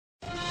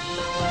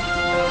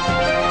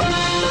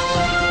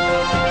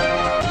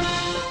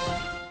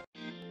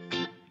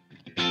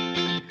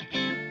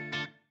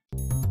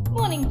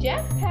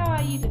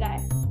you today?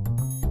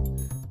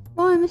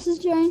 Hi,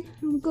 Mrs. Jane.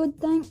 I'm good,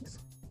 thanks.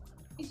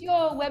 Is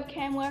your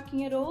webcam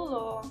working at all,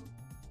 or?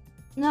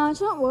 No,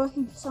 it's not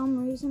working for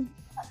some reason.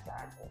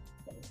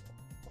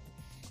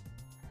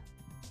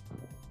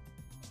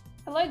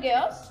 Hello,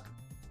 girls.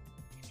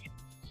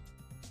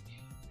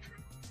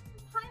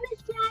 Hi,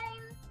 Miss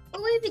Jane.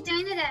 What will we be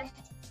doing today?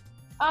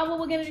 Well,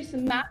 we're going to do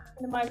some math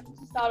in a moment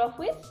to start off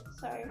with.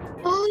 So,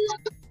 Oh,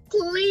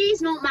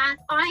 please not math.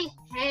 I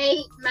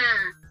hate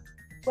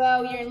math.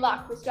 well, you're in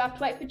luck. We still have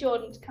to wait for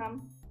Jordan to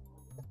come.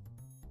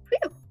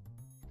 Phew.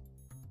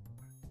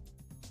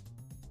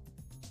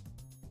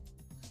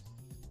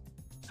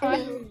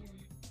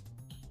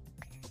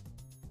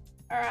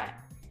 All right.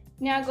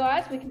 Now,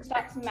 guys, we can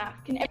start some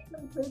math. Can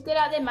everyone please get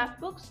out their math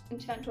books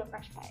and turn to a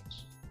fresh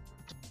page?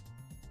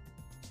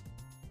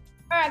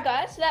 All right,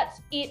 guys, so that's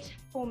it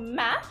for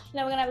math.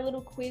 Now we're going to have a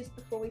little quiz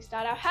before we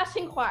start our house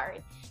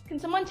inquiry. Can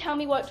someone tell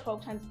me what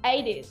 12 times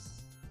 8 is?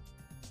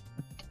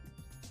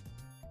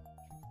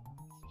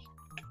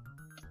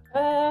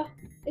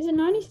 Is it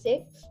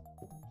 96?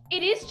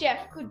 It is,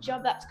 Jeff. Good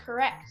job. That's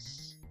correct.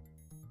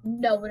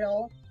 Know it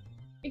all.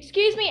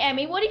 Excuse me,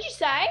 Emmy. What did you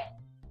say?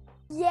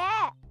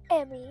 Yeah,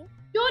 Emmy.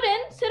 Jordan,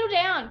 settle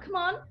down. Come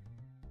on.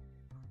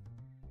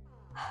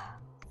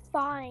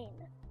 Fine.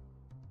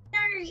 No,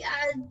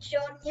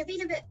 Jordan, you've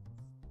been a bit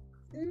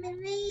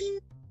mean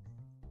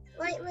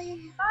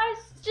lately.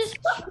 Guys, just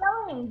stop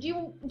yelling. Do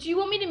you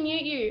want me to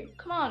mute you?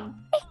 Come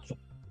on.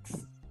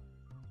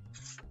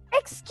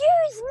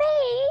 Excuse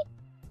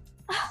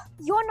me.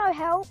 You're no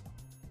help.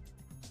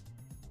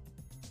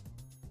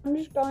 I'm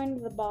just going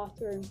to the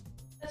bathroom.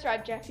 That's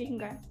right, Jeff. You can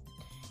go.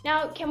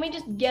 Now, can we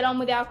just get on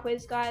with our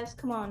quiz, guys?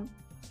 Come on.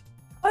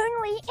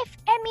 Only if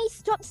Emmy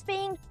stops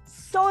being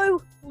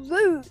so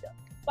rude.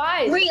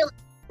 Guys.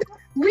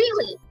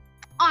 Really?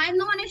 I'm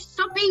the one who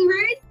stopped being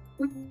rude?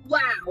 Wow.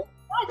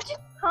 Guys,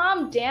 just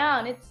calm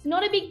down. It's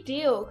not a big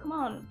deal. Come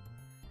on.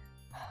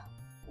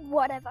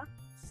 Whatever.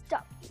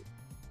 Stop.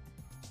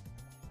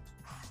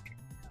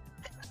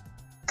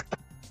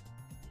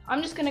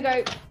 I'm just going to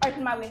go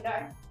open my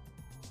window.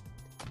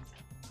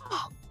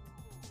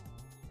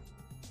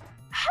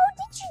 How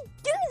did you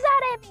do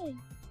that, Emmy?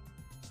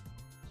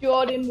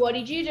 Jordan, what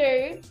did you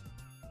do?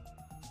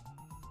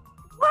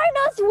 Why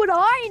not would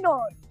I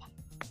know?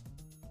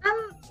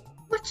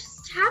 What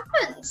just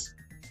happened?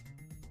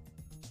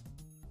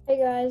 Hey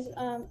guys,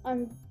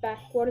 I'm back.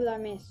 What did I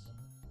miss?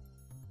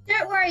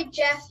 Don't worry,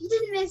 Jeff. You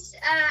didn't miss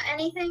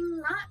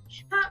anything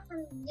much, apart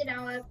from,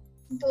 a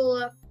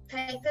ball of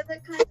paper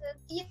that kind of,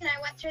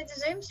 went through the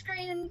Zoom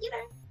screen and,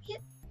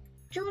 hit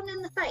Jordan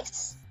in the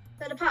face.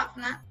 But apart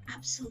from that,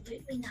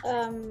 absolutely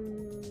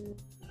nothing.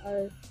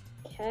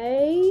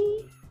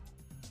 Okay.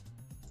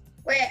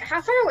 Wait,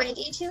 how far away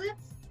do you two live?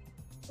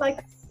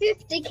 Like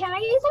 50 k's, I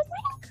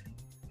think?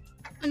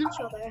 I'm not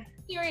sure though.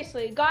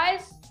 Seriously,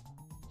 guys,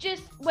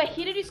 we're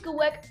here to do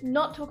schoolwork,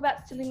 not talk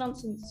about silly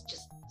nonsense.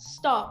 Just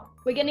stop.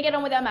 We're going to get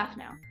on with our math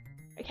now.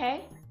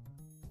 Okay?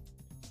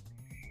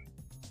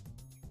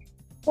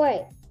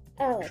 Wait,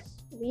 Alice,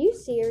 were you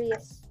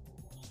serious?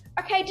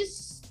 Okay,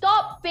 just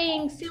stop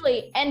being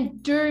silly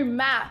and do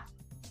math.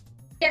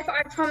 Jeff,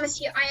 I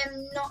promise you, I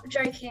am not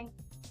joking.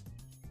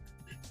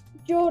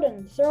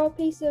 Jordan, throw a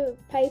piece of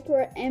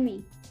paper at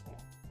Emmy.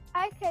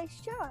 Okay,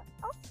 sure.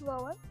 I'll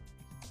throw it.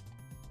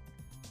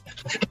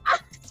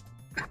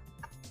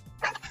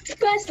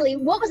 Firstly,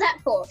 what was that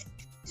for?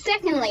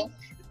 Secondly,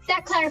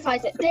 that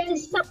clarifies it. There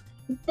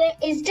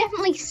is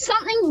definitely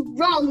something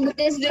wrong with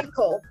this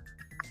vehicle.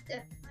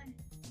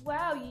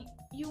 Wow,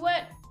 you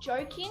weren't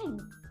joking?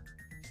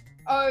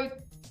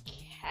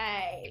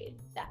 Okay,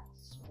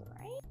 that's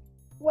right.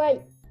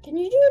 Wait, can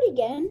you do it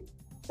again?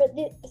 But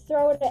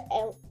throw it at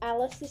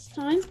Alice this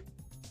time.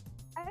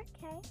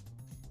 Okay.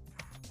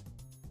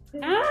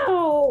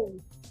 Ow!